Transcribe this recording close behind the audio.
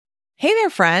Hey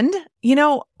there, friend.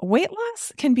 Weight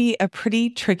loss can be a pretty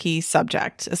tricky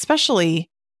subject, especially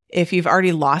if you've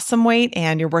already lost some weight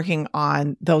and you're working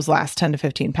on those last 10 to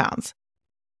 15 pounds.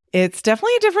 It's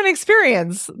definitely a different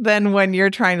experience than when you're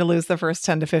trying to lose the first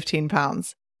 10 to 15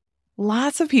 pounds.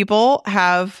 Lots of people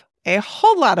have a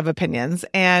whole lot of opinions,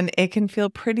 and it can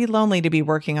feel pretty lonely to be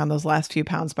working on those last few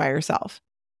pounds by yourself.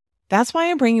 That's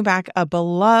why I'm bringing back a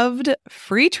beloved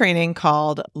free training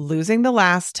called Losing the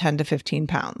Last 10 to 15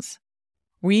 Pounds.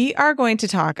 We are going to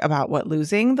talk about what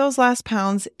losing those last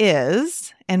pounds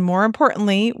is, and more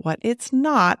importantly, what it's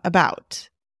not about.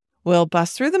 We'll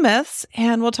bust through the myths,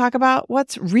 and we'll talk about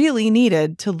what's really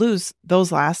needed to lose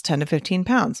those last 10 to 15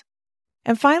 pounds.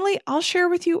 And finally, I'll share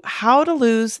with you how to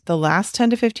lose the last 10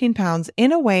 to 15 pounds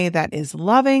in a way that is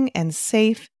loving and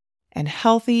safe and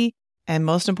healthy, and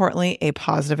most importantly, a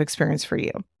positive experience for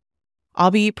you. I'll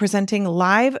be presenting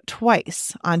live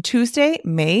twice on Tuesday,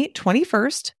 May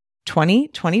 21st,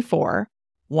 2024,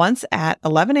 once at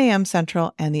 11 a.m.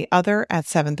 Central and the other at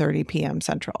 7:30 p.m.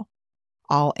 Central.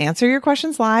 I'll answer your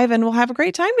questions live and we'll have a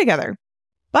great time together.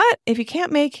 But if you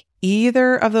can't make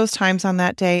either of those times on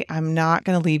that day, I'm not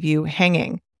going to leave you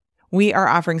hanging. We are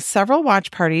offering several watch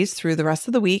parties through the rest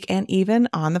of the week and even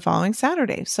on the following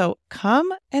Saturday. So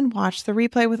come and watch the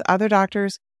replay with other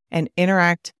doctors and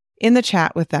interact in the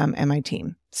chat with them and my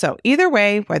team. So either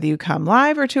way, whether you come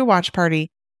live or to a watch party,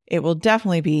 it will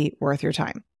definitely be worth your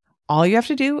time. All you have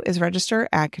to do is register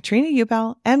at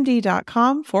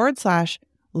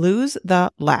katrinaubelmd.com/lose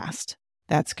the last.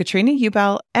 That's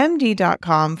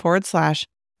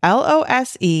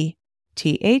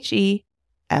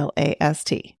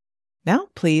katrinaubelmd.com/LOSETHELAST. Now,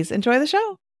 please enjoy the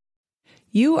show.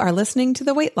 You are listening to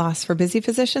the Weight Loss for Busy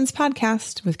Physicians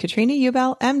podcast with Katrina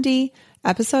Ubel, MD,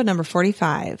 episode number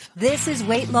 45. This is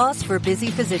Weight Loss for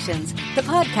Busy Physicians, the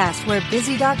podcast where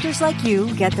busy doctors like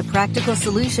you get the practical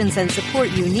solutions and support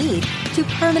you need to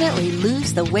permanently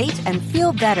lose the weight and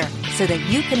feel better so that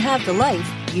you can have the life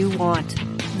you want.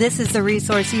 This is the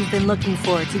resource you've been looking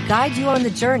for to guide you on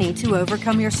the journey to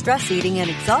overcome your stress eating and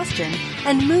exhaustion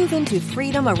and move into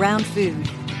freedom around food.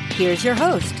 Here's your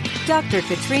host, Dr.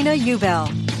 Katrina Ubel.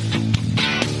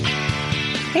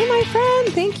 Hey, my friend.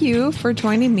 Thank you for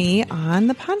joining me on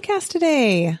the podcast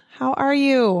today. How are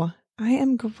you? I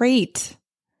am great.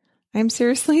 I'm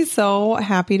seriously so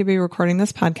happy to be recording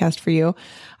this podcast for you.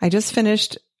 I just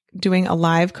finished doing a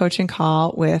live coaching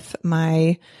call with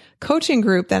my coaching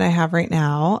group that I have right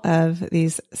now of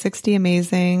these 60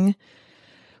 amazing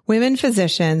women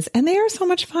physicians, and they are so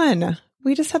much fun.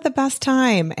 We just had the best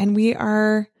time, and we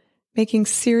are making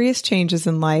serious changes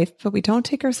in life, but we don't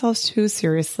take ourselves too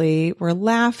seriously. We're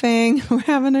laughing. We're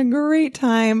having a great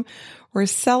time. We're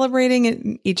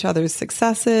celebrating each other's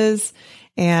successes,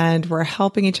 and we're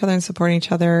helping each other and supporting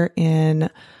each other in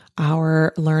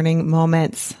our learning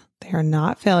moments. They are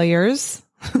not failures.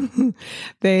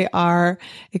 They are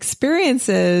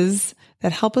experiences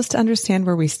that help us to understand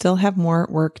where we still have more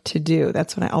work to do.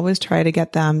 That's what I always try to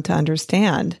get them to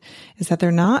understand, is that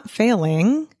they're not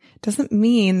failing. Doesn't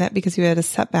mean that because you had a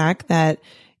setback that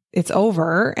it's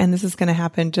over and this is going to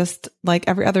happen just like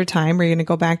every other time where you're going to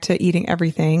go back to eating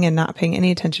everything and not paying any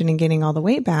attention and gaining all the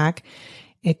weight back.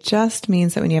 It just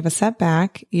means that when you have a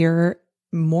setback, you're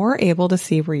more able to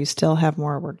see where you still have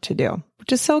more work to do,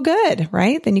 which is so good,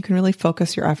 right? Then you can really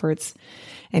focus your efforts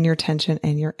and your attention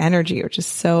and your energy, which is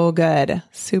so good.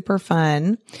 Super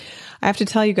fun. I have to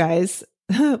tell you guys,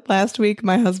 last week,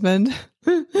 my husband,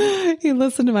 he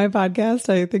listened to my podcast,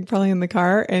 I think probably in the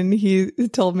car, and he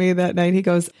told me that night, he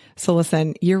goes, "So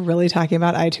listen, you're really talking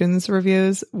about iTunes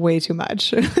reviews way too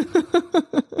much." And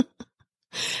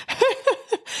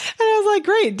I was like,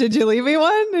 "Great. Did you leave me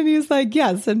one?" And he's like,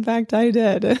 "Yes, in fact, I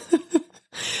did."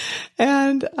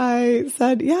 And I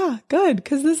said, "Yeah, good.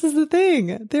 Because this is the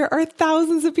thing. There are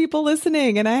thousands of people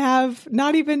listening and I have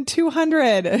not even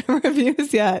 200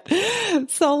 reviews yet.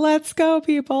 So let's go,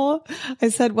 people." I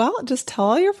said, "Well, just tell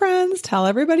all your friends, tell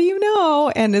everybody you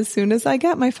know. And as soon as I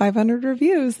get my 500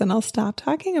 reviews, then I'll stop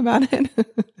talking about it."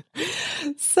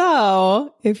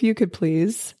 So if you could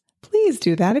please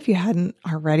do that if you hadn't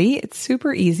already. It's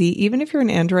super easy. Even if you're an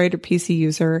Android or PC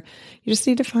user, you just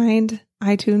need to find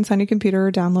iTunes on your computer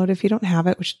or download if you don't have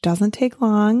it, which doesn't take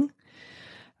long.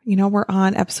 We're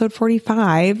on episode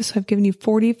 45. So I've given you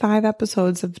 45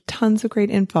 episodes of tons of great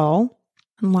info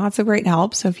and lots of great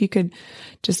help. So if you could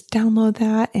just download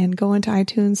that and go into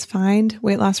iTunes, find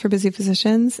Weight Loss for Busy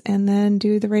Physicians, and then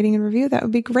do the rating and review, that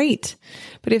would be great.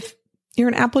 But if you're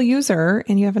an Apple user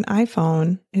and you have an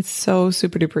iPhone, it's so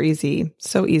super duper easy.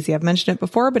 So easy. I've mentioned it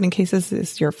before, but in case this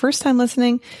is your first time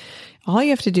listening, all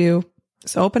you have to do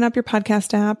So open up your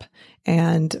podcast app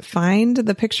and find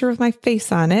the picture of my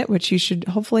face on it, which you should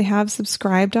hopefully have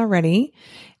subscribed already.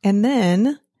 And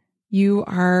then you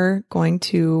are going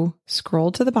to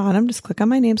scroll to the bottom, just click on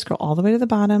my name, scroll all the way to the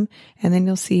bottom, and then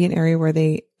you'll see an area where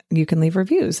you can leave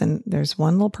reviews. And there's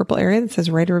one little purple area that says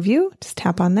write a review. Just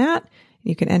tap on that.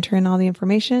 You can enter in all the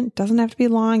information. It doesn't have to be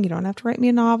long. You don't have to write me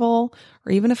a novel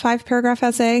or even a 5-paragraph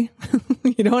essay.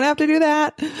 You don't have to do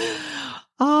that.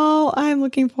 All I'm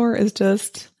looking for is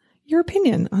just your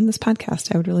opinion on this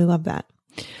podcast. I would really love that.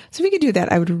 So if you could do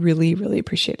that, I would really, really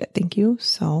appreciate it. Thank you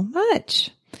so much.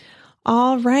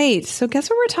 All right. So guess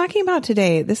what we're talking about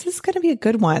today? This is going to be a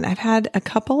good one. I've had a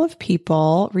couple of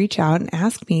people reach out and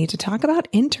ask me to talk about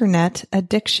internet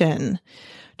addiction,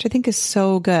 which I think is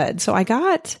so good. So I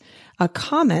got a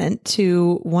comment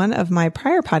to one of my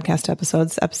prior podcast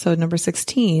episodes, episode number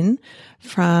 16,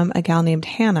 from a gal named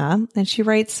Hannah. And she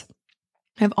writes,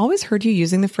 I've always heard you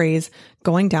using the phrase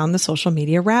going down the social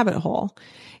media rabbit hole.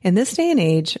 In this day and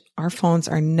age, our phones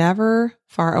are never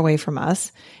far away from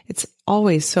us. It's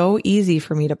always so easy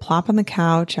for me to plop on the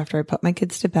couch after I put my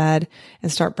kids to bed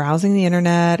and start browsing the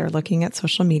internet or looking at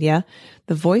social media.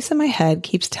 The voice in my head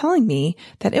keeps telling me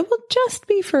that it will just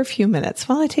be for a few minutes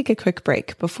while I take a quick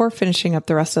break before finishing up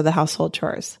the rest of the household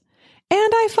chores.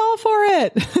 And I fall for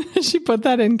it. She put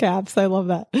that in caps. I love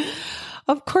that.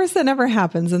 Of course, that never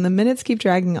happens, and the minutes keep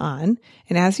dragging on.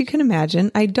 And as you can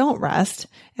imagine, I don't rest,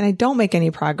 and I don't make any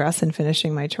progress in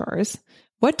finishing my chores.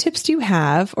 What tips do you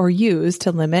have or use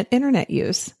to limit internet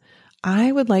use?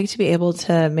 I would like to be able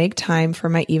to make time for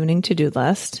my evening to-do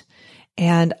list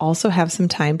and also have some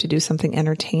time to do something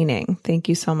entertaining. Thank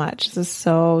you so much. This is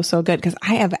so good, because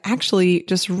I have actually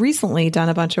just recently done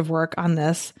a bunch of work on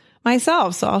this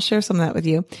myself. So I'll share some of that with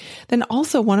you. Then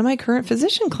also one of my current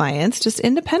physician clients just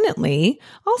independently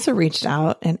also reached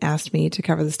out and asked me to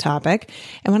cover this topic.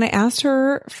 And when I asked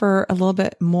her for a little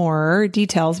bit more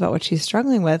details about what she's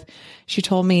struggling with, she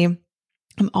told me,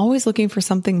 I'm always looking for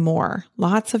something more,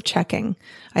 lots of checking.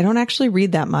 I don't actually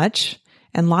read that much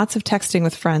and lots of texting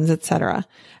with friends, etc.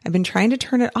 I've been trying to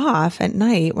turn it off at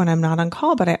night when I'm not on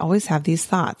call, but I always have these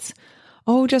thoughts.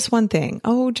 Oh, just one thing.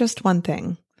 Oh, just one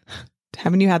thing.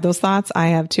 Haven't you had those thoughts? I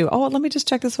have too. Oh, let me just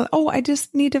check this one. Oh, I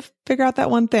just need to figure out that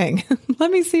one thing.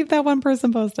 Let me see if that one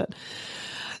person posted.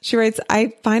 She writes,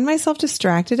 I find myself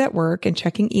distracted at work and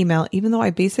checking email, even though I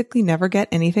basically never get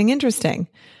anything interesting.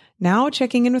 Now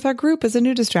checking in with our group is a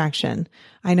new distraction.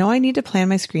 I know I need to plan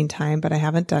my screen time, but I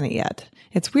haven't done it yet.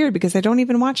 It's weird because I don't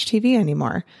even watch TV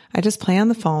anymore. I just play on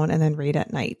the phone and then read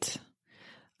at night.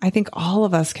 I think all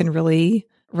of us can really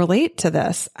relate to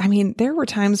this. I mean, there were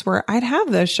times where I'd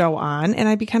have the show on and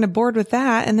I'd be kind of bored with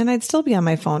that. And then I'd still be on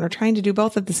my phone or trying to do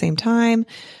both at the same time,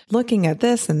 looking at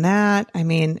this and that. I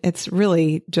mean, it's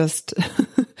really just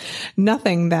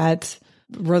nothing that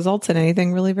results in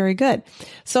anything really very good.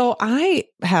 So I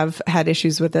have had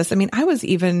issues with this. I mean, I was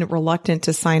even reluctant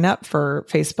to sign up for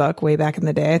Facebook way back in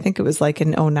the day. I think it was like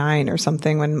in 2009 or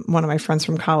something when one of my friends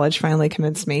from college finally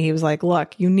convinced me. He was like,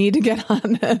 look, you need to get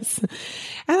on this. And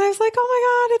I was like,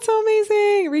 oh my God, it's so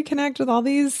amazing. Reconnect with all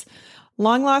these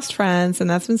long lost friends. And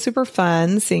that's been super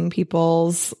fun seeing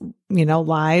people's,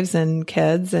 lives and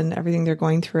kids and everything they're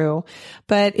going through.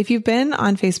 But if you've been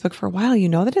on Facebook for a while, you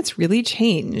know that it's really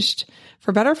changed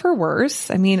for better, for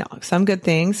worse. I mean, some good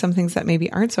things, some things that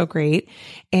maybe aren't so great.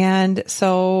 And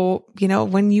so,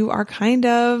 when you are kind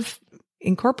of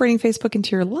incorporating Facebook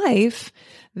into your life,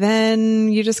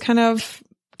 then you just kind of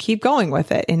keep going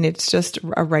with it. And it's just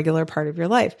a regular part of your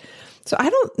life. So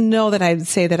I don't know that I'd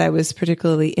say that I was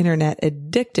particularly internet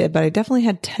addicted, but I definitely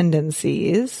had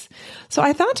tendencies. So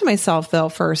I thought to myself, though,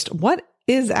 first, what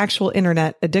is actual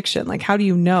internet addiction? Like, how do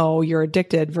you know you're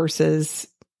addicted versus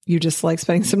you just like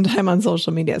spending some time on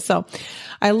social media? So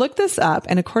I looked this up,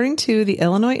 and according to the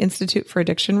Illinois Institute for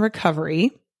Addiction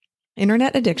Recovery,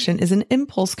 internet addiction is an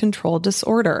impulse control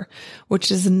disorder, which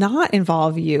does not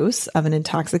involve use of an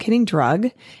intoxicating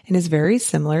drug and is very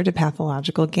similar to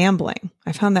pathological gambling.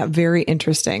 I found that very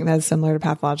interesting. That is similar to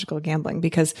pathological gambling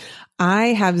because I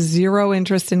have zero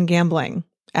interest in gambling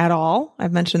at all.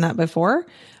 I've mentioned that before,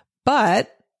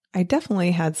 but I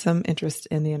definitely had some interest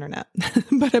in the internet,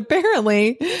 but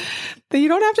apparently you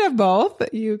don't have to have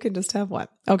both. You can just have one.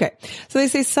 Okay. So they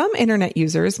say some internet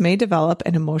users may develop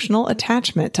an emotional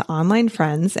attachment to online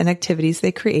friends and activities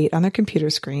they create on their computer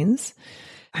screens.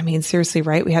 I mean, seriously,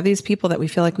 right? We have these people that we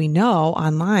feel like we know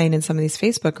online in some of these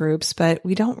Facebook groups, but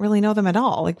we don't really know them at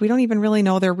all. Like we don't even really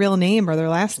know their real name or their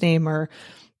last name or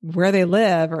where they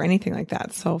live or anything like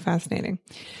that. So fascinating.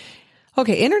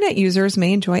 Okay, internet users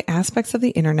may enjoy aspects of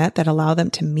the internet that allow them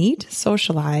to meet,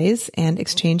 socialize, and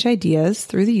exchange ideas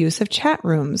through the use of chat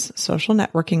rooms, social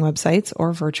networking websites,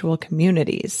 or virtual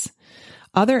communities.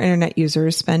 Other internet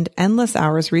users spend endless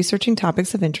hours researching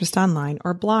topics of interest online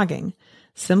or blogging.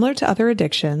 Similar to other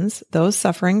addictions, those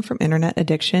suffering from internet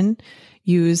addiction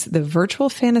use the virtual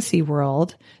fantasy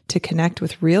world to connect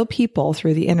with real people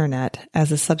through the internet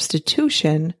as a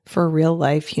substitution for real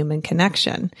life human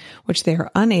connection, which they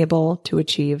are unable to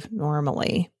achieve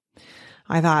normally.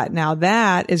 I thought, now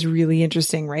that is really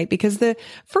interesting, right? Because the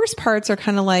first parts are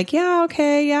kind of like, yeah,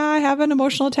 okay, yeah, I have an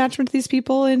emotional attachment to these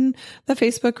people in the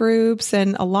Facebook groups.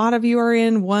 And a lot of you are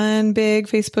in one big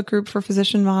Facebook group for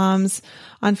physician moms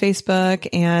on Facebook,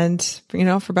 and, you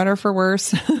know, for better or for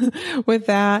worse with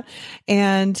that.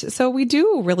 And so we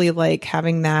do really like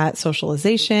having that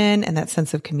socialization and that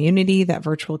sense of community, that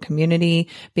virtual community,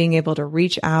 being able to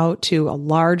reach out to a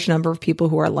large number of people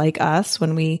who are like us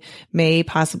when we may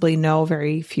possibly know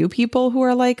very few people who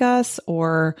are like us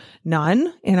or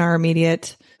none in our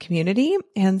immediate community.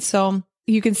 And so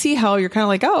you can see how you're kind of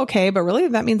like, oh, okay, but really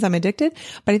that means I'm addicted.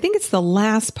 But I think it's the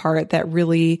last part that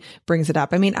really brings it up.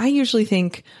 I mean, I usually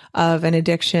think of an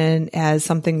addiction as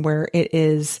something where it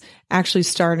is actually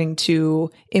starting to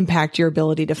impact your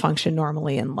ability to function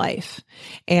normally in life.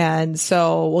 And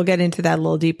so we'll get into that a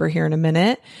little deeper here in a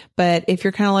minute. But if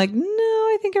you're kind of like, no,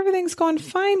 I think everything's going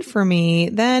fine for me,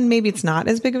 then maybe it's not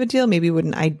as big of a deal. Maybe you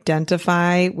wouldn't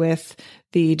identify with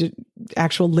the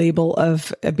actual label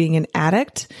of being an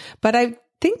addict. But I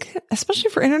think, especially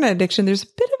for internet addiction, there's a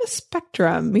bit of a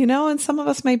spectrum, you know, and some of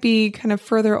us might be kind of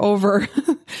further over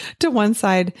to one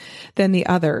side than the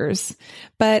others.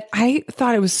 But I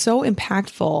thought it was so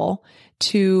impactful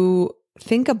to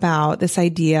think about this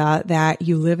idea that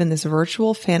you live in this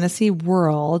virtual fantasy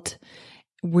world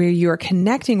where you're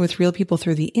connecting with real people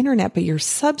through the internet, but you're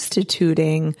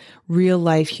substituting real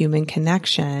life human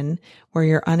connection where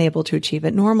you're unable to achieve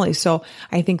it normally. So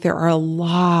I think there are a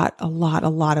lot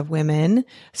of women,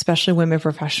 especially women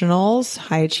professionals,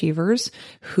 high achievers,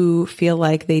 who feel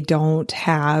like they don't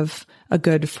have a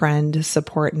good friend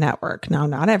support network. Now,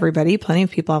 not everybody, plenty of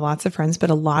people have lots of friends,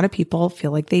 but a lot of people feel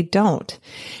like they don't,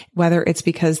 whether it's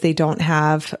because they don't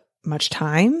have much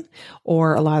time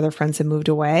or a lot of their friends have moved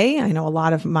away. I know a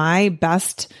lot of my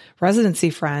best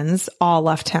residency friends all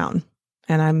left town,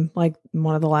 and I'm like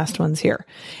one of the last ones here.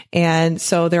 And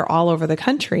so they're all over the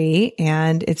country,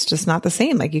 and it's just not the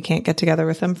same. Like you can't get together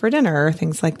with them for dinner or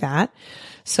things like that.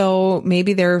 So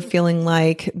maybe they're feeling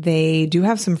like they do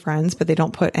have some friends, but they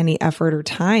don't put any effort or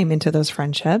time into those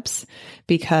friendships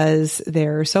because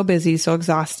they're so busy, so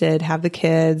exhausted, have the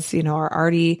kids, you know, are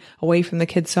already away from the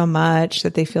kids so much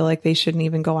that they feel like they shouldn't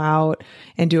even go out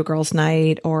and do a girls'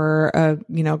 night or a,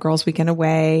 you know, girls' weekend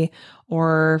away,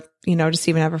 or, you know, just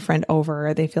even have a friend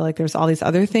over. They feel like there's all these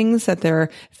other things that they're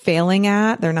failing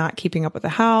at. They're not keeping up with the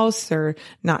house. They're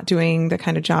not doing the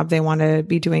kind of job they want to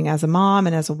be doing as a mom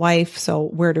and as a wife. So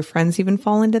where do friends even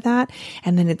fall into that?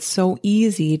 And then it's so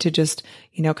easy to just,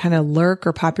 you know, kind of lurk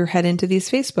or pop your head into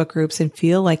these Facebook groups and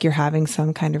feel like you're having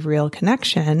some kind of real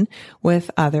connection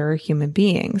with other human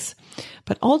beings.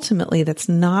 But ultimately, that's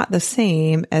not the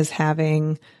same as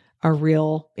having a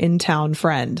real in-town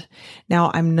friend. Now,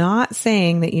 I'm not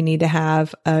saying that you need to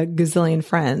have a gazillion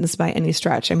friends by any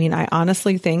stretch. I mean, I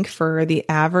honestly think for the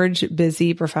average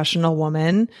busy professional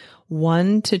woman,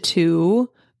 1 to 2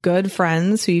 good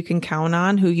friends who you can count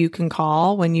on, who you can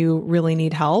call when you really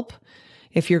need help.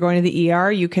 If you're going to the ER,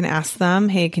 you can ask them,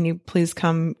 hey, can you please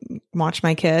come watch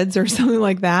my kids or something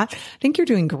like that? I think you're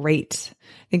doing great.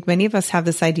 I think many of us have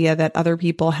this idea that other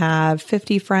people have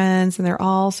 50 friends and they're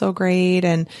all so great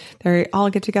and they all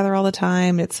get together all the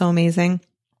time. And it's so amazing.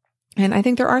 And I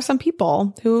think there are some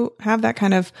people who have that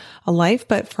kind of a life,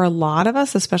 but for a lot of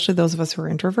us, especially those of us who are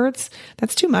introverts,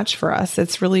 that's too much for us.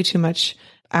 It's really too much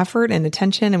effort and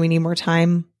attention, and we need more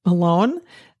time alone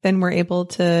than we're able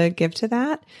to give to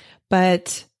that.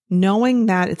 But knowing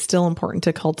that it's still important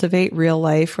to cultivate real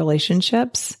life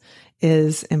relationships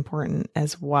is important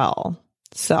as well.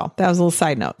 So that was a little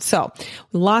side note. So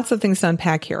lots of things to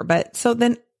unpack here. But so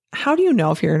then how do you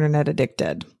know if you're internet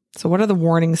addicted? So what are the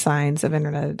warning signs of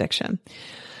internet addiction?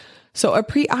 So a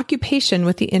preoccupation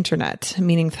with the internet,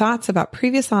 meaning thoughts about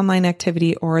previous online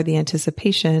activity or the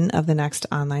anticipation of the next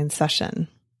online session.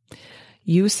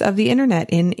 Use of the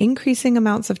internet in increasing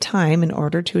amounts of time in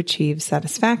order to achieve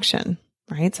satisfaction,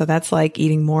 right? So that's like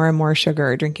eating more and more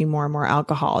sugar, drinking more and more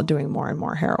alcohol, doing more and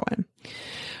more heroin.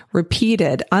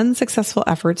 Repeated unsuccessful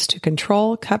efforts to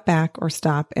control, cut back, or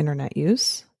stop internet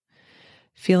use.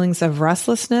 Feelings of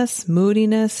restlessness,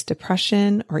 moodiness,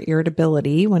 depression, or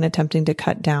irritability when attempting to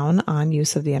cut down on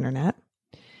use of the internet.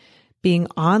 being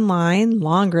online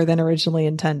longer than originally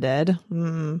intended.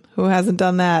 Who hasn't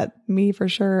done that? Me for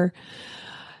sure.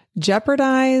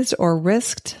 Jeopardized or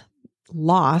risked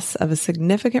loss of a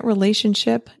significant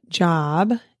relationship,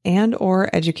 job, and or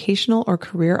educational or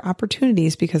career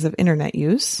opportunities because of internet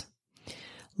use.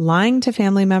 Lying to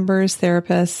family members,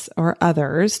 therapists, or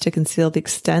others to conceal the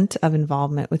extent of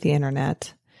involvement with the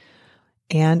internet.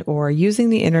 And or using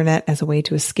the internet as a way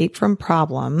to escape from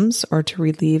problems or to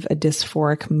relieve a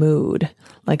dysphoric mood,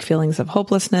 like feelings of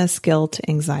hopelessness, guilt,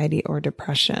 anxiety, or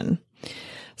depression.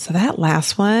 So that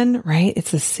last one, right?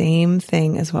 It's the same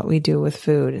thing as what we do with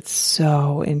food. It's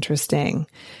so interesting.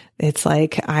 It's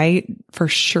like I for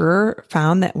sure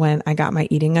found that when I got my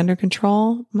eating under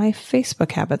control, my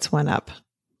Facebook habits went up.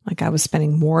 Like I was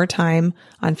spending more time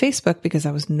on Facebook because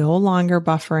I was no longer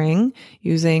buffering,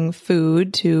 using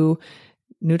food to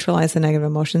neutralize the negative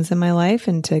emotions in my life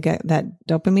and to get that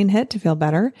dopamine hit to feel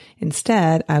better.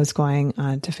 Instead, I was going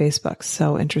on to Facebook.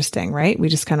 So interesting, right? We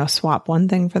just kind of swap one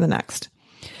thing for the next.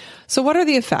 So what are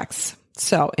the effects?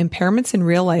 So impairments in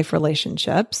real life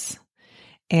relationships.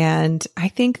 And I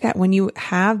think that when you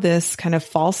have this kind of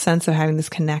false sense of having this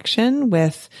connection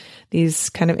with these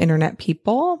kind of internet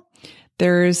people,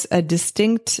 there's a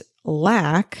distinct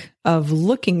lack of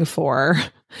looking for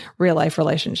real life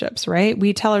relationships, right?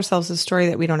 We tell ourselves a story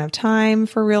that we don't have time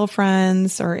for real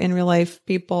friends or in real life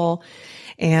people.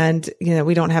 And,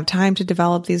 we don't have time to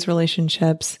develop these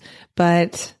relationships,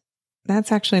 but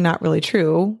that's actually not really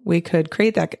true. We could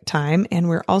create that time, and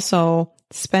we're also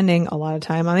spending a lot of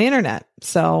time on the internet.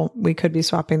 So we could be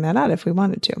swapping that out if we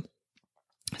wanted to.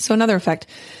 So another effect,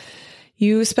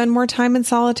 you spend more time in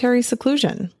solitary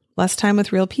seclusion, less time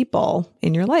with real people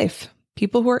in your life.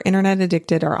 People who are internet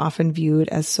addicted are often viewed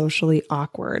as socially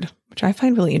awkward, which I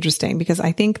find really interesting because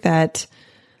I think that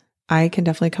I can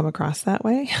definitely come across that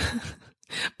way.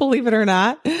 Believe it or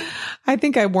not. I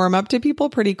think I warm up to people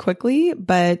pretty quickly,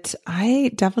 but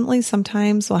I definitely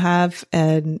sometimes will have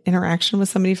an interaction with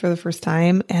somebody for the first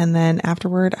time. And then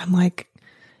afterward, I'm like,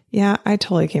 yeah, I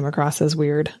totally came across as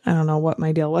weird. I don't know what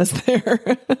my deal was there.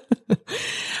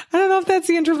 I don't know if that's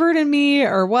the introvert in me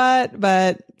or what,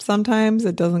 but sometimes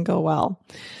it doesn't go well.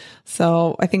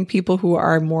 So I think people who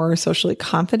are more socially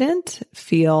confident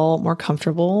feel more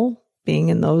comfortable being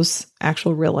in those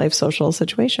actual real life social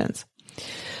situations.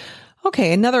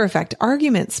 Okay, another effect,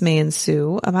 arguments may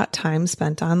ensue about time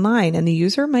spent online, and the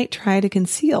user might try to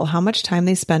conceal how much time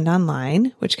they spend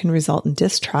online, which can result in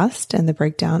distrust and the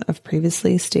breakdown of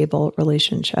previously stable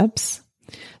relationships.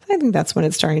 I think that's when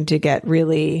it's starting to get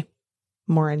really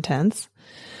more intense.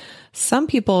 Some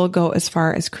people go as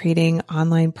far as creating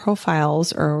online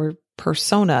profiles or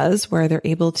personas where they're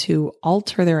able to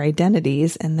alter their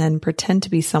identities and then pretend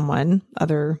to be someone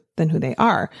other than who they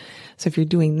are. So if you're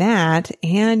doing that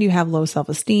and you have low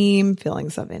self-esteem,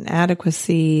 feelings of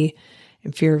inadequacy,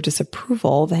 and fear of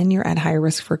disapproval, then you're at higher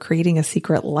risk for creating a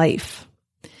secret life.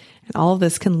 And all of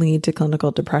this can lead to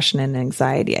clinical depression and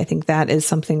anxiety. I think that is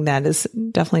something that is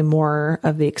definitely more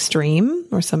of the extreme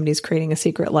where somebody's creating a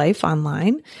secret life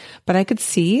online. But I could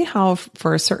see how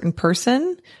for a certain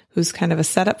person who's kind of a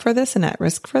setup for this and at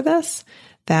risk for this,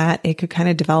 that it could kind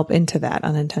of develop into that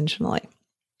unintentionally.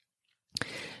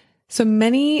 So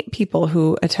many people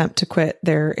who attempt to quit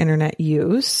their internet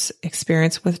use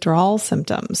experience withdrawal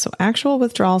symptoms. So actual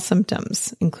withdrawal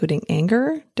symptoms, including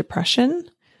anger, depression,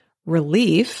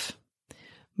 relief,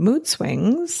 mood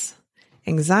swings,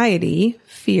 anxiety,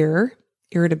 fear,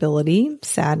 irritability,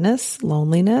 sadness,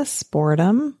 loneliness,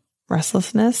 boredom,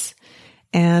 restlessness,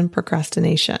 and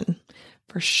procrastination.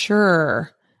 For sure,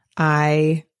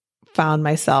 I found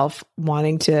myself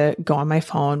wanting to go on my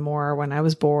phone more when I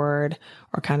was bored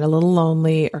or kind of a little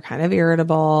lonely or kind of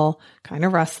irritable, kind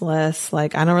of restless.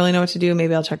 Like, I don't really know what to do.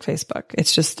 Maybe I'll check Facebook.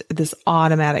 It's just this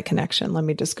automatic connection. Let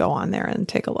me just go on there and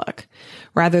take a look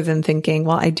rather than thinking,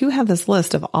 well, I do have this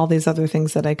list of all these other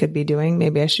things that I could be doing.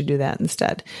 Maybe I should do that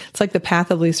instead. It's like the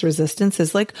path of least resistance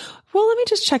is like, well, let me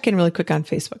just check in really quick on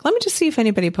Facebook. Let me just see if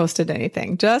anybody posted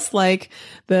anything, just like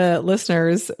the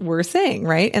listeners were saying,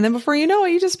 right? And then before you know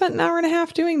it, you just spent an hour and a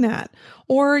half doing that.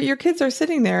 Or your kids are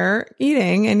sitting there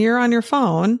eating and you're on your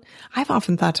phone. I've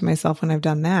often thought to myself when I've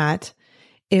done that,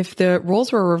 if the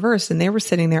roles were reversed and they were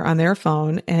sitting there on their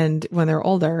phone and when they're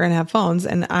older and have phones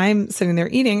and I'm sitting there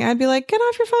eating, I'd be like, get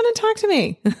off your phone and talk to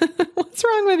me. What's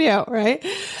wrong with you? Right?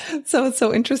 So it's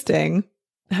so interesting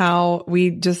how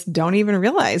we just don't even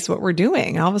realize what we're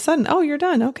doing. All of a sudden, oh, you're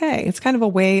done. Okay. It's kind of a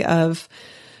way of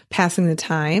passing the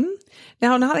time.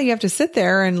 Now, not that you have to sit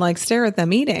there and like stare at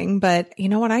them eating, but you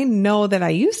know what I know that I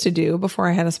used to do before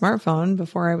I had a smartphone,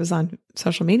 before I was on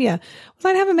social media, was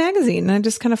I'd have a magazine and I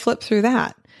just kind of flip through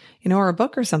that. or a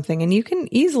book or something. And you can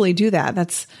easily do that.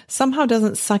 That's somehow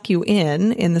doesn't suck you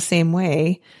in the same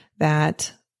way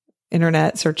that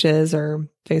internet searches or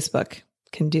Facebook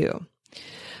can do.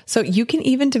 So you can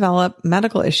even develop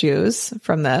medical issues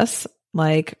from this,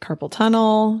 like carpal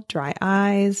tunnel, dry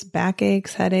eyes,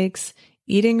 backaches, headaches,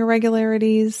 eating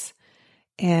irregularities,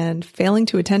 and failing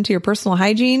to attend to your personal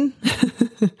hygiene,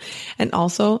 and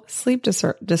also sleep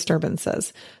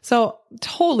disturbances. So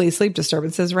totally sleep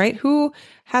disturbances, right? Who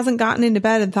hasn't gotten into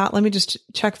bed and thought, let me just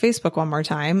check Facebook one more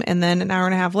time. And then an hour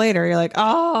and a half later, you're like,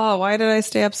 oh, why did I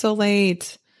stay up so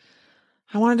late?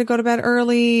 I wanted to go to bed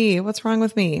early. What's wrong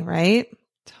with me, right?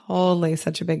 Totally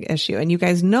such a big issue. And you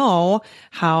guys know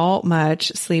how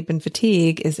much sleep and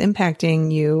fatigue is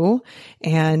impacting you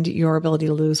and your ability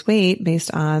to lose weight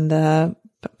based on the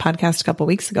podcast a couple of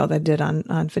weeks ago that I did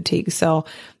on fatigue. So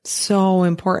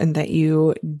important that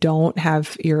you don't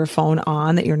have your phone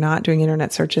on, that you're not doing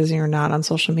internet searches and you're not on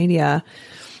social media,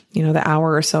 the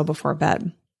hour or so before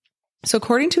bed. So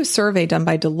according to a survey done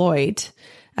by Deloitte,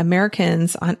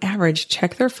 Americans on average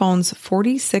check their phones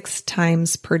 46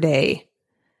 times per day.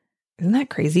 Isn't that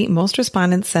crazy? Most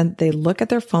respondents said they look at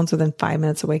their phones within 5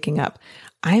 minutes of waking up.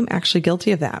 I'm actually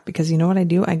guilty of that because you know what I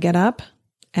do? I get up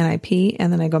and I pee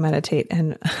and then I go meditate,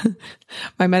 and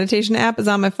my meditation app is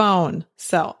on my phone.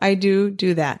 So I do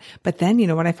that. But then you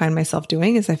know what I find myself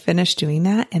doing is I finish doing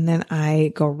that and then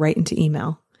I go right into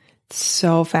email. It's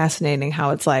so fascinating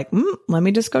how it's like, let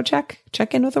me just go check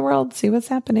in with the world, see what's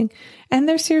happening. And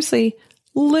there's seriously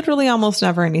literally almost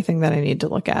never anything that I need to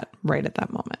look at right at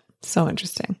that moment. So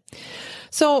interesting.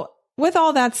 So with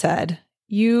all that said,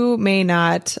 you may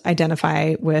not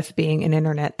identify with being an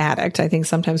internet addict. I think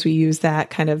sometimes we use that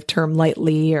kind of term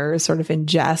lightly or sort of in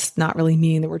jest, not really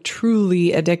meaning that we're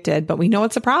truly addicted, but we know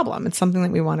it's a problem. It's something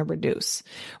that we want to reduce,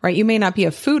 right? You may not be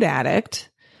a food addict,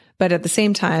 but at the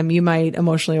same time, you might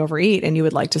emotionally overeat and you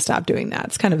would like to stop doing that.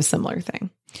 It's kind of a similar thing.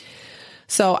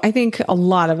 So I think a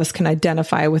lot of us can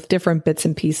identify with different bits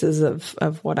and pieces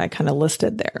of what I kind of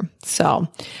listed there. So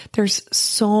there's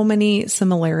so many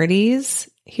similarities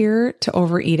here to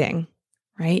overeating,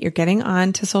 right? You're getting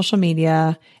onto social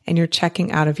media and you're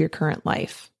checking out of your current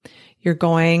life. You're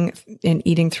going and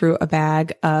eating through a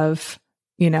bag of,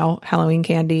 Halloween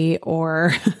candy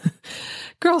or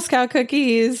Girl Scout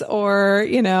cookies or,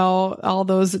 all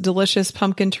those delicious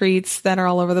pumpkin treats that are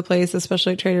all over the place,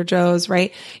 especially at Trader Joe's,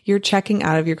 right? You're checking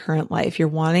out of your current life. You're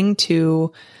wanting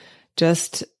to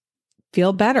just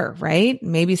feel better, right?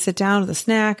 Maybe sit down with a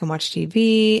snack and watch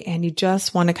TV, and you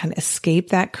just want to kind of escape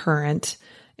that current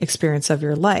experience of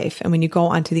your life. And when you go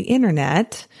onto the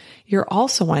internet, you're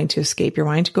also wanting to escape. You're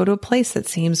wanting to go to a place that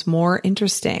seems more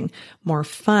interesting, more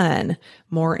fun,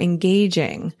 more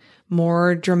engaging,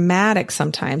 more dramatic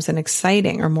sometimes and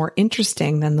exciting, or more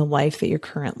interesting than the life that you're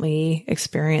currently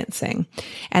experiencing.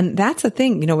 And that's the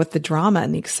thing, with the drama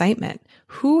and the excitement.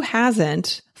 Who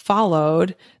hasn't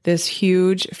followed this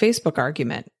huge Facebook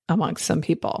argument amongst some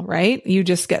people, right? You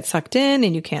just get sucked in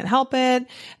and you can't help it. And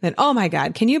then, oh my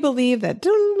God, can you believe that?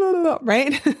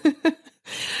 Right?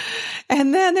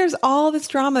 And then there's all this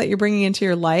drama that you're bringing into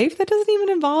your life that doesn't even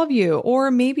involve you, or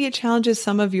maybe it challenges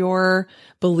some of your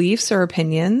beliefs or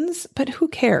opinions, but who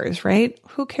cares, right?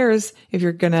 Who cares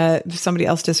if somebody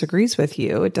else disagrees with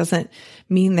you? It doesn't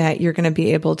mean that you're going to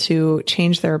be able to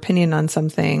change their opinion on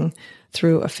something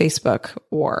through a Facebook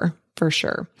war, for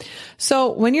sure.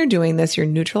 So when you're doing this, you're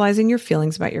neutralizing your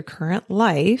feelings about your current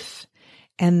life,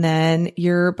 and then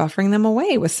you're buffering them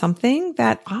away with something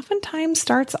that oftentimes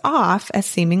starts off as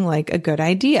seeming like a good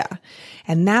idea.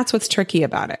 And that's what's tricky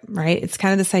about it, right? It's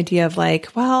kind of this idea of like,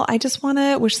 well, I just want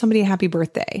to wish somebody a happy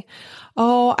birthday.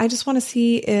 Oh, I just want to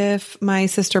see if my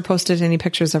sister posted any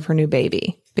pictures of her new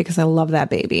baby because I love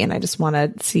that baby and I just want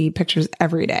to see pictures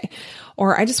every day.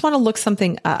 Or I just want to look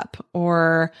something up,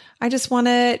 or I just want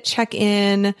to check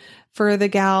in for the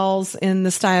gals in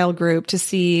the style group to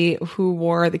see who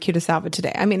wore the cutest outfit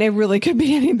today. I mean, it really could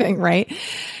be anything, right?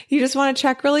 You just want to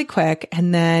check really quick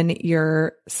and then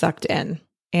you're sucked in.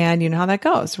 And you know how that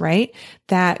goes, right?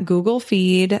 That Google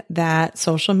feed, that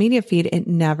social media feed, it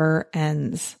never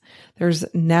ends. There's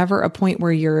never a point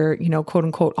where you're, quote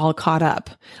unquote, all caught up.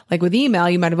 Like with email,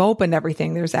 you might have opened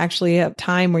everything. There's actually a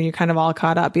time where you're kind of all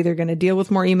caught up. Either going to deal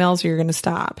with more emails or you're going to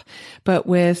stop. But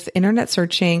with internet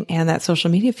searching and that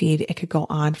social media feed, it could go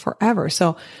on forever.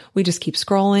 So we just keep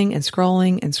scrolling and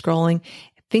scrolling and scrolling,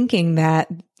 thinking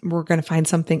that we're going to find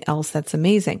something else that's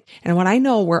amazing. And what I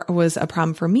know was a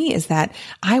problem for me is that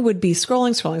I would be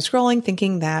scrolling,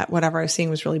 thinking that whatever I was seeing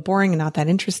was really boring and not that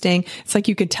interesting. It's like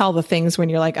you could tell the things when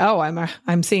you're like, oh,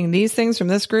 I'm seeing these things from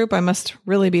this group. I must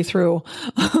really be through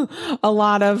a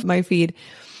lot of my feed.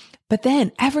 But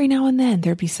then every now and then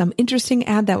there'd be some interesting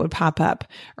ad that would pop up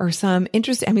or some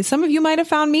some of you might have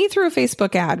found me through a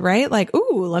Facebook ad, right? Like,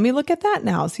 ooh, let me look at that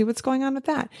now, see what's going on with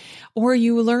that. Or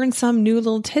you learn some new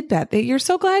little tidbit that you're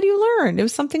so glad you learned. It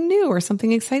was something new or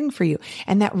something exciting for you.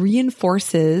 And that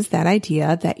reinforces that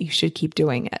idea that you should keep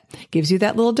doing it. Gives you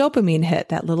that little dopamine hit,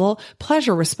 that little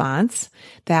pleasure response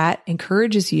that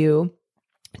encourages you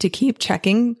to keep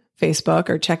checking Facebook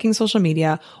or checking social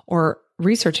media or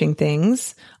researching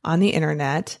things on the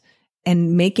internet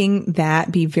and making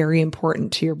that be very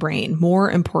important to your brain, more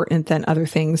important than other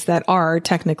things that are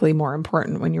technically more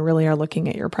important when you really are looking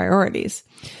at your priorities.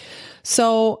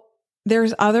 So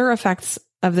there's other effects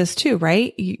of this too,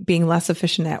 right? Being less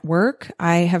efficient at work.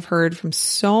 I have heard from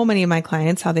so many of my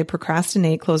clients how they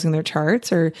procrastinate closing their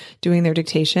charts or doing their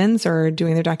dictations or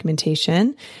doing their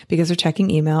documentation because they're checking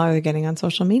email or they're getting on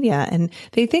social media. And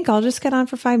they think, I'll just get on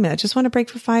for 5 minutes. Just want to break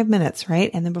for 5 minutes,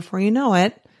 right? And then before you know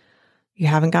it, you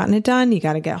haven't gotten it done. You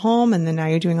got to get home. And then now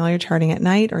you're doing all your charting at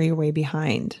night or you're way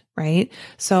behind, right?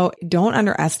 So don't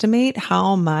underestimate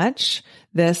how much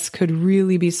this could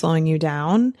really be slowing you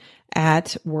down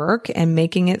at work and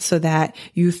making it so that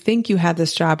you think you have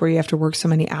this job where you have to work so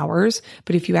many hours.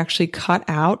 But if you actually cut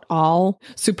out all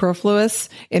superfluous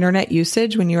internet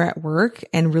usage when you're at work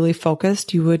and really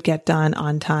focused, you would get done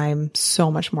on time so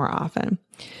much more often.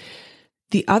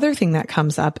 The other thing that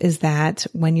comes up is that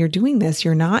when you're doing this,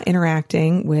 you're not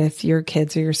interacting with your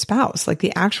kids or your spouse, like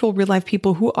the actual real life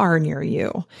people who are near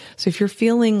you. So if you're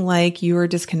feeling like you are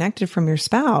disconnected from your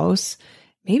spouse,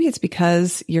 maybe it's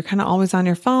because you're kind of always on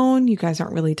your phone. You guys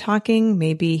aren't really talking.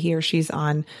 Maybe he or she's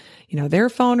on, their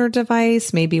phone or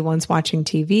device. Maybe one's watching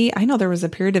TV. I know there was a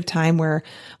period of time where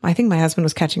I think my husband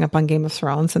was catching up on Game of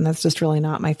Thrones, and that's just really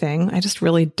not my thing. I just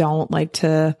really don't like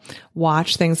to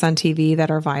watch things on TV that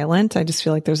are violent. I just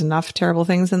feel like there's enough terrible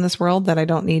things in this world that I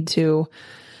don't need to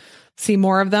see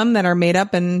more of them that are made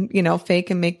up and, fake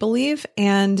and make believe.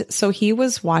 And so he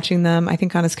was watching them, I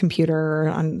think on his computer or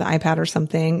on the iPad or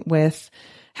something with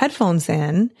headphones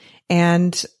in,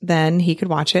 and then he could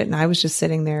watch it. And I was just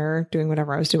sitting there doing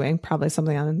whatever I was doing, probably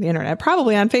something on the internet,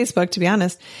 probably on Facebook, to be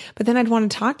honest. But then I'd want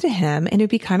to talk to him and it'd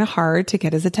be kind of hard to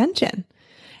get his attention.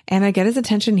 And I'd get his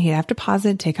attention. He'd have to pause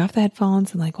it, take off the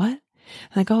headphones and like, what?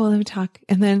 Like, oh, let me talk.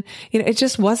 And then, it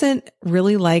just wasn't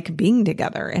really like being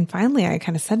together. And finally, I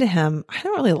kind of said to him, I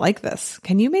don't really like this.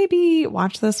 Can you maybe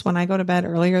watch this when I go to bed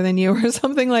earlier than you or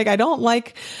something? Like, I don't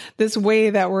like this way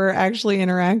that we're actually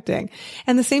interacting.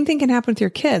 And the same thing can happen with your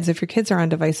kids. If your kids are on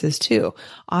devices too,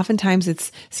 oftentimes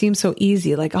it seems so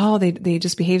easy. Like, oh, they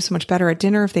just behave so much better at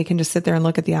dinner if they can just sit there and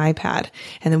look at the iPad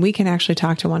and then we can actually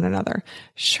talk to one another.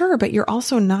 Sure. But you're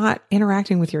also not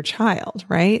interacting with your child,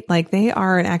 right? Like they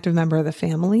are an active member of the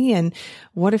family. And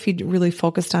what if you really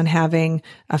focused on having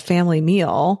a family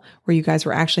meal where you guys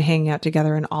were actually hanging out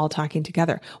together and all talking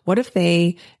together? What if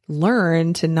they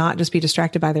learn to not just be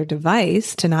distracted by their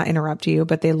device, to not interrupt you,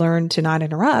 but they learn to not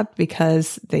interrupt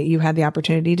because you had the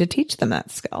opportunity to teach them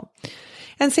that skill?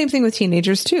 And same thing with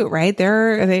teenagers too, right?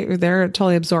 They're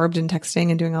totally absorbed in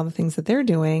texting and doing all the things that they're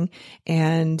doing.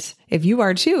 And if you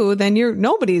are too, then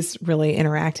nobody's really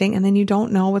interacting, and then you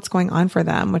don't know what's going on for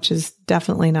them, which is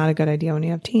definitely not a good idea when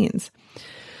you have teens.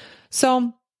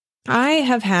 So I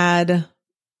have had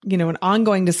an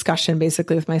ongoing discussion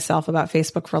basically with myself about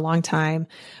Facebook for a long time.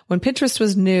 When Pinterest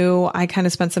was new, I kind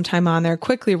of spent some time on there,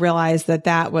 quickly realized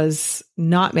that was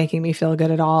not making me feel good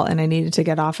at all. And I needed to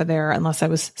get off of there unless I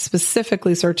was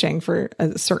specifically searching for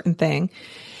a certain thing.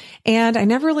 And I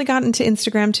never really got into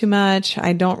Instagram too much.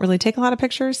 I don't really take a lot of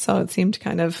pictures, so it seemed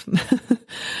kind of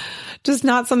just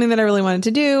not something that I really wanted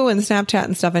to do. And Snapchat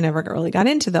and stuff, I never really got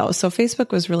into those. So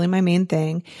Facebook was really my main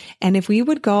thing. And if we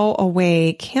would go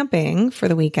away camping for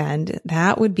the weekend,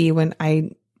 that would be when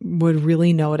I would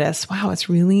really notice, wow, it's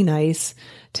really nice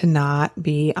to not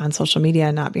be on social media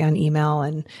and not be on email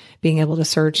and being able to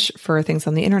search for things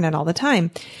on the internet all the time.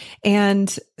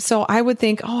 And so I would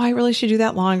think, oh, I really should do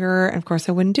that longer. And of course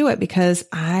I wouldn't do it because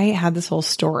I had this whole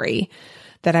story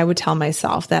that I would tell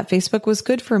myself that Facebook was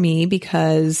good for me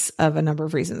because of a number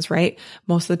of reasons, right?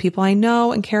 Most of the people I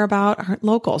know and care about aren't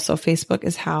local. So Facebook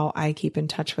is how I keep in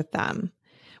touch with them,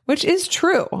 which is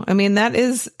true. I mean, that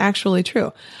is actually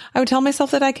true. I would tell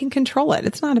myself that I can control it.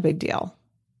 It's not a big deal.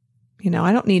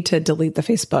 I don't need to delete the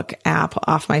Facebook app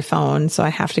off my phone, so I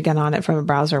have to get on it from a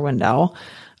browser window.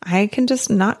 I can just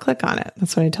not click on it.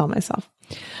 That's what I tell myself.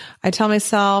 I tell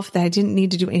myself that I didn't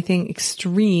need to do anything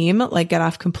extreme, like get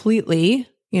off completely,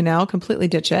 completely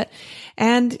ditch it.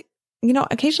 And,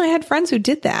 occasionally I had friends who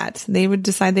did that. They would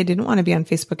decide they didn't want to be on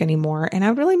Facebook anymore, and I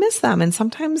would really miss them. And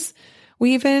sometimes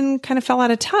we even kind of fell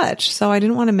out of touch. So I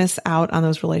didn't want to miss out on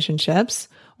those relationships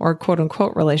or quote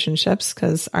unquote relationships,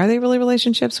 because are they really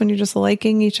relationships when you're just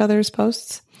liking each other's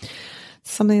posts?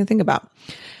 It's something to think about.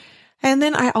 And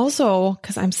then I also,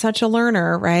 because I'm such a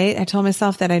learner, right? I told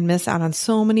myself that I'd miss out on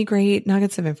so many great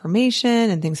nuggets of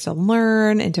information and things to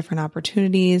learn and different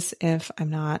opportunities if I'm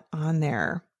not on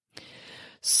there.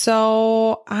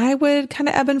 So I would kind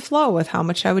of ebb and flow with how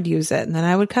much I would use it. And then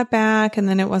I would cut back, and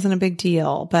then it wasn't a big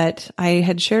deal. But I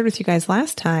had shared with you guys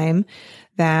last time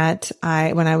that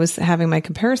when I was having my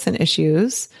comparison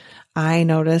issues, I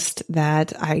noticed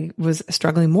that I was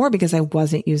struggling more because I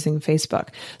wasn't using Facebook.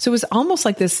 So it was almost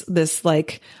like this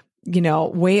like,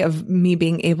 way of me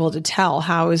being able to tell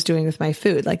how I was doing with my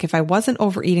food. Like if I wasn't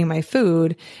overeating my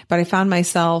food, but I found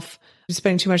myself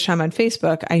spending too much time on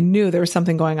Facebook, I knew there was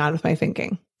something going on with my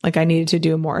thinking. Like I needed to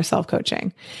do more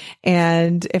self-coaching.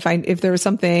 And if there was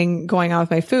something going on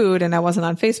with my food and I wasn't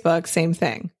on Facebook, same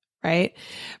thing. Right.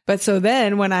 But so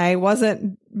then when I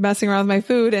wasn't messing around with my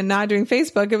food and not doing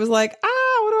Facebook, it was like,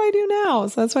 what do I do now?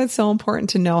 So that's why it's so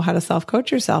important to know how to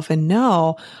self-coach yourself and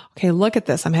know, okay, look at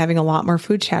this. I'm having a lot more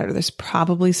food chatter. There's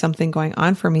probably something going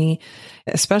on for me,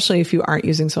 especially if you aren't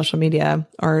using social media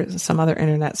or some other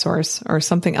internet source or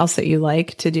something else that you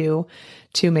like to do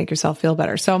to make yourself feel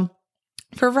better. So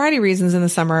for a variety of reasons in the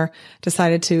summer,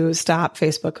 decided to stop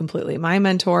Facebook completely. My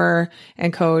mentor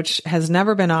and coach has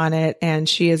never been on it, and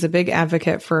she is a big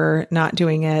advocate for not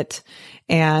doing it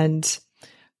and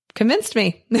convinced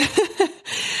me.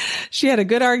 She had a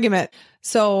good argument.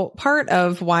 So part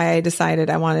of why I decided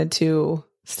I wanted to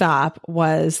stop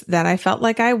was that I felt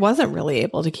like I wasn't really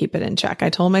able to keep it in check. I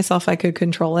told myself I could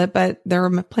control it, but there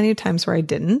were plenty of times where I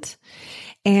didn't.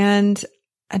 And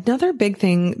another big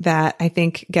thing that I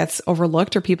think gets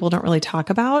overlooked or people don't really talk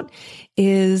about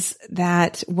is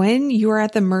that when you are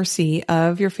at the mercy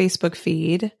of your Facebook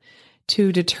feed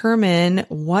to determine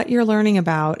what you're learning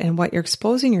about and what you're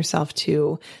exposing yourself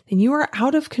to, then you are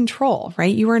out of control,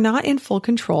 right? You are not in full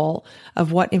control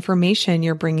of what information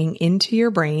you're bringing into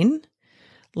your brain,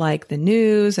 like the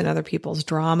news and other people's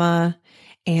drama.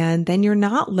 And then you're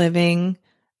not living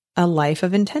a life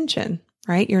of intention.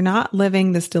 Right? You're not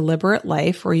living this deliberate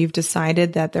life where you've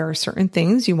decided that there are certain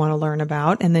things you want to learn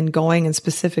about and then going and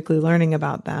specifically learning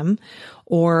about them,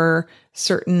 or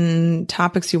certain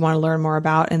topics you want to learn more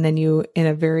about and then you, in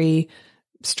a very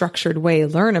structured way,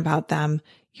 learn about them.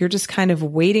 You're just kind of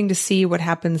waiting to see what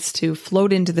happens to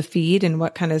float into the feed and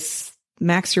what kind of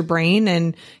smacks your brain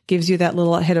and gives you that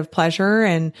little hit of pleasure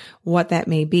and what that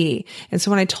may be. And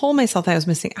so when I told myself that I was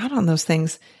missing out on those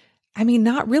things, I mean,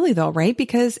 not really though, right?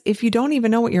 Because if you don't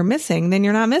even know what you're missing, then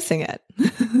you're not missing it.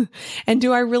 And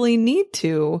do I really need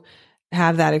to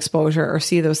have that exposure or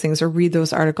see those things or read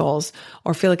those articles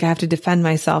or feel like I have to defend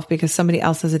myself because somebody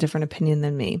else has a different opinion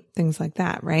than me? Things like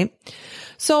that, right?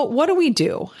 So what do we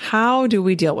do? How do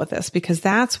we deal with this? Because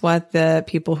that's what the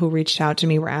people who reached out to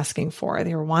me were asking for.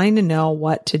 They were wanting to know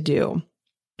what to do.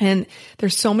 And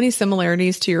there's so many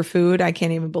similarities to your food. I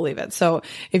can't even believe it. So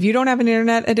if you don't have an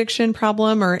internet addiction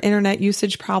problem or internet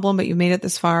usage problem, but you made it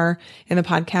this far in the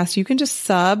podcast, you can just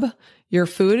sub your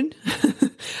food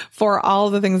for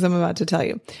all the things I'm about to tell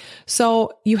you.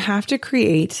 So you have to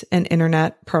create an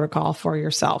internet protocol for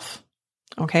yourself.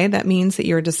 Okay. That means that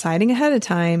you're deciding ahead of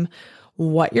time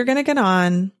what you're going to get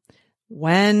on,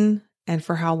 when, and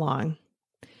for how long.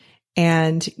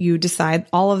 And you decide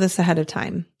all of this ahead of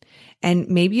time. And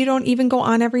maybe you don't even go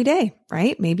on every day,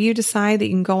 right? Maybe you decide that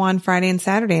you can go on Friday and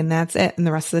Saturday and that's it. And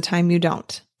the rest of the time you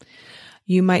don't.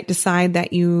 You might decide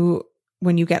that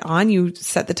when you get on, you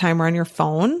set the timer on your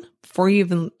phone before you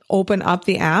even open up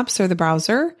the apps or the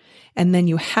browser. And then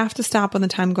you have to stop when the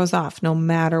time goes off, no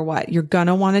matter what. You're going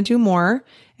to want to do more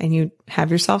and you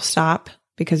have yourself stop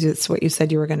because it's what you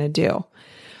said you were going to do.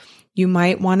 You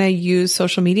might want to use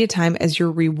social media time as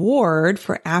your reward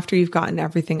for after you've gotten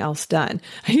everything else done.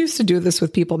 I used to do this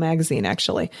with People Magazine,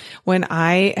 actually. When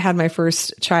I had my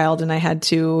first child and I had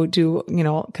to do,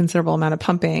 considerable amount of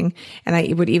pumping, and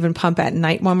I would even pump at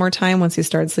night one more time once he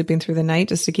started sleeping through the night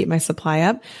just to keep my supply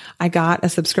up. I got a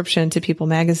subscription to People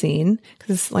Magazine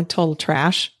because it's like total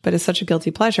trash, but it's such a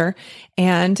guilty pleasure.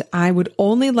 And I would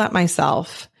only let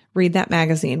myself read that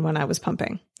magazine when I was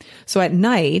pumping. So at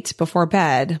night before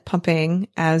bed, pumping,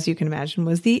 as you can imagine,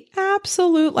 was the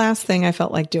absolute last thing I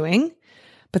felt like doing.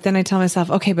 But then I tell myself,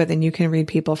 okay, but then you can read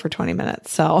People for 20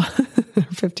 minutes. So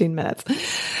 15 minutes.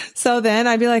 So then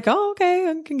I'd be like, oh, okay,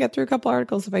 I can get through a couple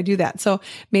articles if I do that. So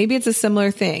maybe it's a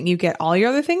similar thing. You get all your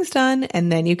other things done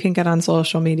and then you can get on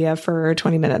social media for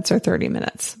 20 minutes or 30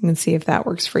 minutes and see if that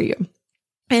works for you.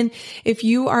 And if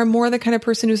you are more the kind of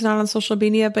person who's not on social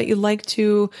media, but you like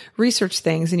to research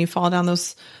things and you fall down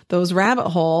those rabbit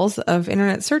holes of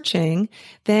internet searching,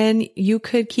 then you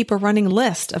could keep a running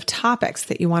list of topics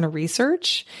that you want to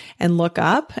research and look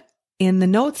up in the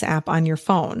Notes app on your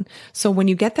phone. So when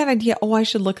you get that idea, oh, I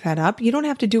should look that up, you don't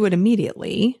have to do it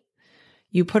immediately.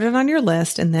 You put it on your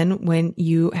list, and then when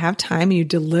you have time and you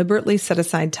deliberately set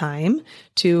aside time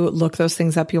to look those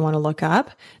things up you want to look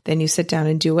up, then you sit down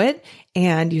and do it,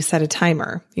 and you set a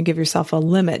timer. You give yourself a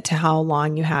limit to how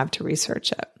long you have to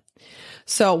research it.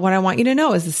 So what I want you to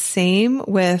know is the same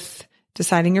with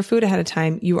deciding your food ahead of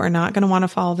time. You are not going to want to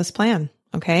follow this plan,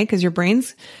 okay? Because your brain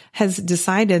has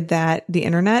decided that the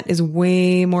internet is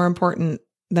way more important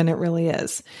than it really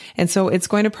is. And so it's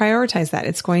going to prioritize that.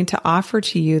 It's going to offer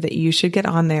to you that you should get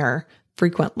on there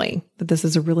frequently, that this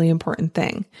is a really important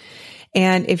thing.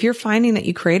 And if you're finding that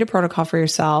you create a protocol for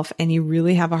yourself and you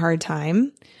really have a hard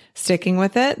time sticking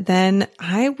with it, then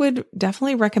I would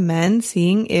definitely recommend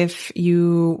seeing if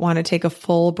you want to take a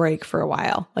full break for a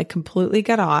while, like completely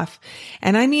get off.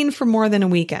 And I mean for more than a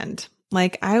weekend.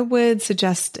 Like I would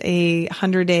suggest a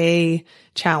 100-day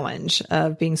challenge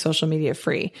of being social media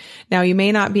free. Now, you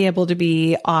may not be able to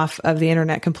be off of the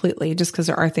internet completely just because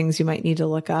there are things you might need to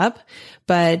look up,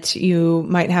 but you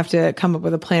might have to come up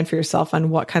with a plan for yourself on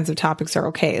what kinds of topics are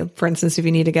okay. For instance, if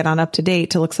you need to get on UpToDate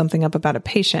to look something up about a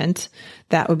patient,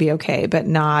 that would be okay, but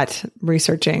not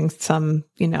researching some,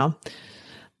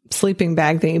 sleeping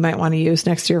bag that you might want to use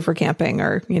next year for camping,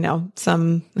 or,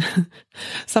 some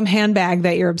handbag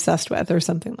that you're obsessed with or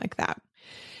something like that.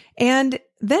 And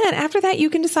then after that, you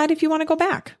can decide if you want to go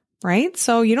back, right?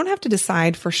 So you don't have to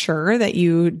decide for sure that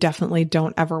you definitely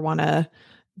don't ever want to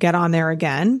get on there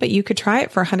again, but you could try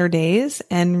it for 100 days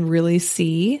and really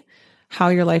see how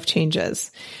your life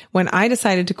changes. When I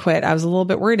decided to quit, I was a little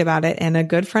bit worried about it. And a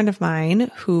good friend of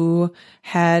mine who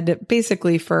had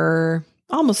basically for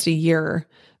almost a year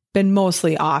been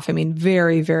mostly off. I mean,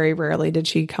 very, very rarely did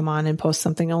she come on and post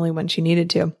something, only when she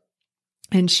needed to.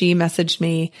 And she messaged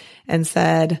me and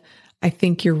said, I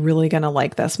think you're really going to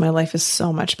like this. My life is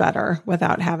so much better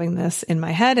without having this in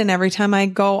my head. And every time I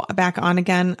go back on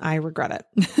again, I regret it.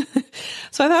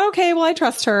 So I thought, okay, well, I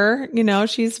trust her.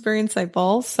 She's very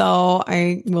insightful. So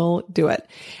I will do it.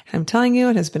 And I'm telling you,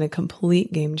 it has been a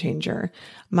complete game changer.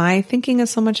 My thinking is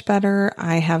so much better.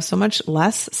 I have so much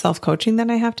less self-coaching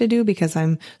that I have to do because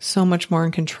I'm so much more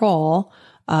in control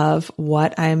of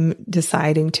what I'm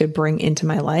deciding to bring into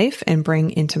my life and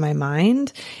bring into my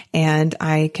mind. And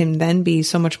I can then be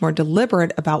so much more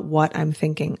deliberate about what I'm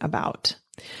thinking about.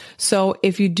 So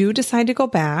if you do decide to go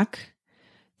back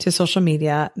to social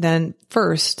media, then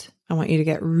first, I want you to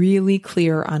get really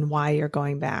clear on why you're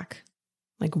going back.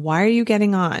 Like, why are you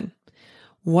getting on?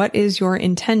 What is your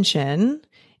intention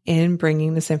in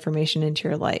bringing this information into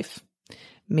your life?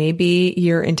 Maybe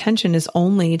your intention is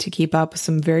only to keep up with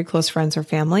some very close friends or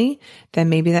family. Then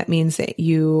maybe that means that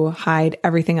you hide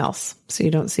everything else. So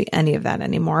you don't see any of that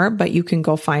anymore, but you can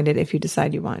go find it if you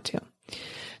decide you want to.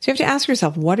 So you have to ask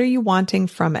yourself, what are you wanting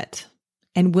from it?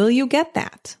 And will you get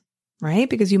that? Right?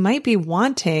 Because you might be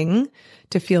wanting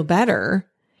to feel better,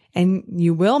 and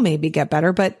you will maybe get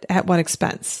better, but at what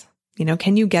expense?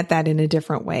 Can you get that in a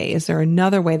different way? Is there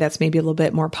another way that's maybe a little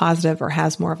bit more positive or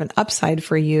has more of an upside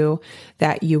for you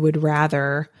that you would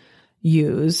rather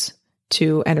use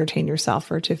to entertain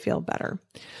yourself or to feel better?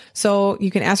 So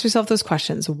you can ask yourself those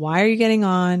questions. Why are you getting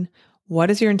on? What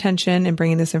is your intention in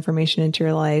bringing this information into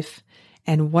your life?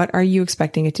 And what are you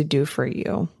expecting it to do for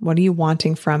you? What are you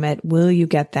wanting from it? Will you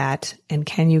get that? And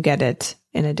can you get it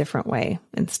in a different way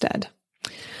instead?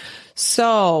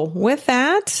 So with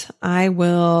that, I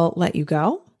will let you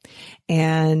go.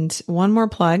 And one more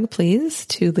plug, please,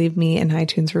 to leave me an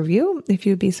iTunes review. If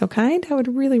you'd be so kind, I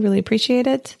would really, really appreciate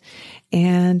it.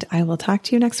 And I will talk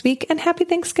to you next week. And happy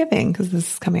Thanksgiving, because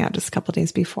this is coming out just a couple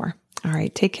days before. All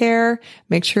right, take care.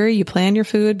 Make sure you plan your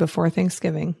food before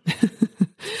Thanksgiving.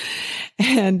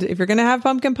 And if you're going to have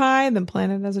pumpkin pie, then plan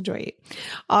it as a joy eat.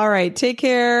 All right, take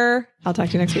care. I'll talk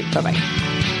to you next week. Bye-bye.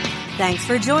 Thanks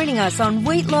for joining us on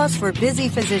Weight Loss for Busy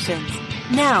Physicians.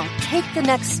 Now, take the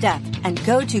next step and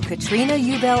go to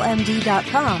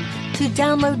KatrinaUbellMD.com to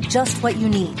download just what you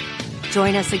need.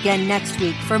 Join us again next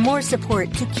week for more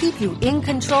support to keep you in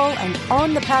control and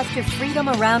on the path to freedom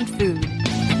around food.